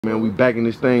Man, we back in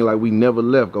this thing like we never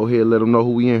left. Go ahead, let them know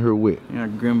who we in here with. Yeah,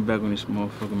 Grim back on this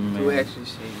motherfucker, man. Who actually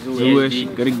say? Who actually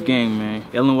got a gang, man.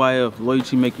 LNYF,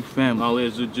 loyalty make you family. All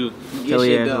is Juju.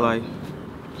 Kelly ass like.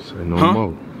 Say no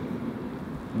more.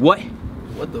 What?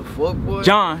 What the fuck, boy?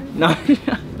 John. No.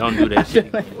 Don't do that shit.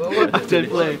 I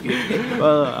said play.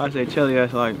 I said Kelly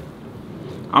ass like.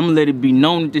 I'ma let it be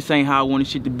known that this ain't how I want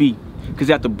this shit to be. Cause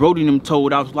after Brody them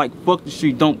told, I was like, fuck the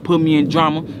street, don't put me in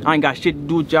drama. I ain't got shit to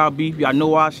do with y'all beef. Y'all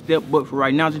know I step, but for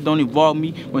right now, just don't involve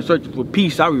me. When searching for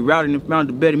peace, I rerouted and found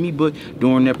a better me. But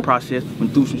during that process,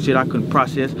 went through some shit I couldn't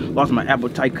process. Lost my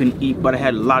appetite, couldn't eat, but I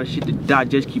had a lot of shit to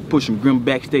digest. Keep pushing Grim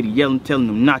back, steady yelling, telling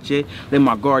them not yet. Let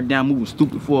my guard down, moving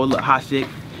stupid for a little hot sec.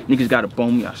 Niggas got up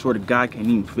on me, I swear to God, can't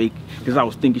even fake it. Cause I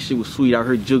was thinking shit was sweet, I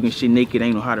heard jugging shit naked,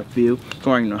 ain't know how to feel.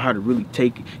 So I ain't know how to really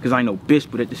take it. Cause I ain't no bitch,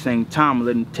 but at the same time, I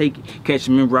let him take it. Catch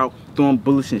him in route, throwing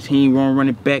bullets since he ain't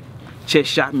running back.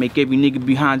 Chest shot, make every nigga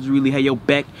behind you really have your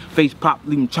back. Face pop,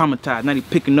 leave him traumatized, now they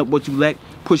picking up what you lack.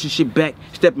 Pushing shit back,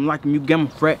 stepping like him, you gamma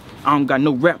frat. I don't got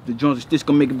no rap, the Jones and Stitch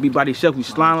gonna make it be by themselves. We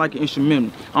slime like an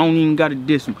instrumental, I don't even gotta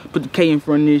diss him. Put the K in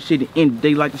front of this shit and end the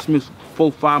day like dismissal.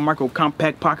 4.5 micro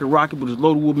compact pocket rocket, but it's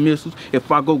loaded with missiles.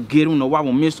 If I go get him, no, I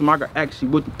won't miss him. I got actually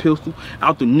with the pistol.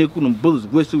 Out the nickel, them bullets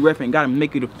whistle. Ref ain't gotta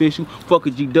make it official. Fuck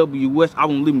a GWS, I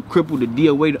won't leave him crippled. The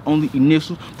DOA, the only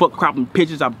initials. Fuck cropping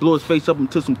pictures, I blow his face up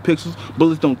into some pixels.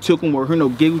 Bullets don't tickle him or hear no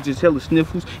giggles, just hella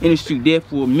sniffles. In the street dead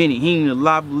for a minute, he ain't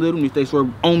alive a little. And if they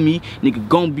swerve on me, nigga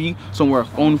gon' be somewhere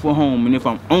phony for home. And if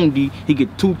I'm on D, he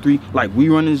get 2-3 like we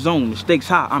running zone. The stakes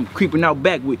high, I'm creeping out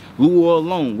back with Lou all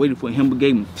alone. Waiting for him, but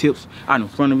gave him tips out in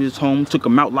front of his home. Took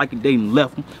him out like a day and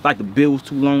left him. Like the bill was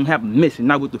too long, have him missing.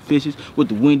 Not with the fishes, with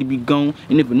the wind to be gone.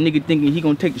 And if a nigga thinking he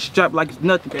gonna take the strap like it's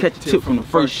nothing, catch a tip from the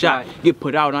first shot. Get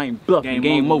put out, I ain't bluffing.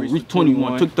 Game over, reach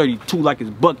 21. Took 32 like it's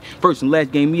buck. First and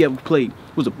last game he ever played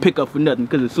was a pickup for nothing.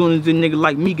 Cause as soon as a nigga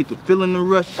like me get the feeling the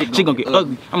rush, shit gonna get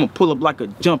ugly. I'ma pull up like a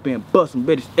jump and bust him.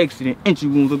 Bet his accident entry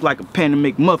wounds look like a pan to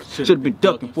make muffins. Should've been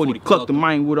ducking 40 clucked the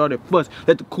mind with all that fuss.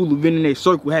 Let the cooler vent in their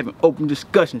circle having open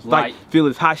discussions. Like feel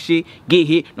his hot shit, get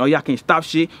hit. No, y'all can't stop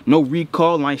shit. No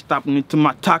recall, I ain't stopping until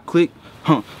my top click.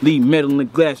 Leave metal in the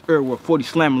glass everywhere. 40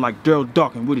 slamming like Daryl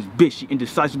Dawkins with his bitch. She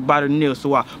indecisive by the nails,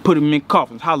 so I put him in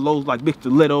coffins. High lows like big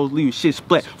stilettos, leaving shit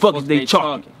splat. Fuck is they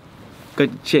chalking. Cut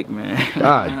the chick, man.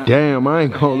 God damn, I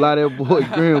ain't gonna lie, that boy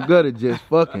Grim Gutta just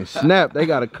fucking snapped. They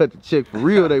gotta cut the chick for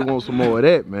real. They want some more of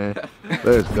that, man.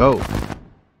 Let's go.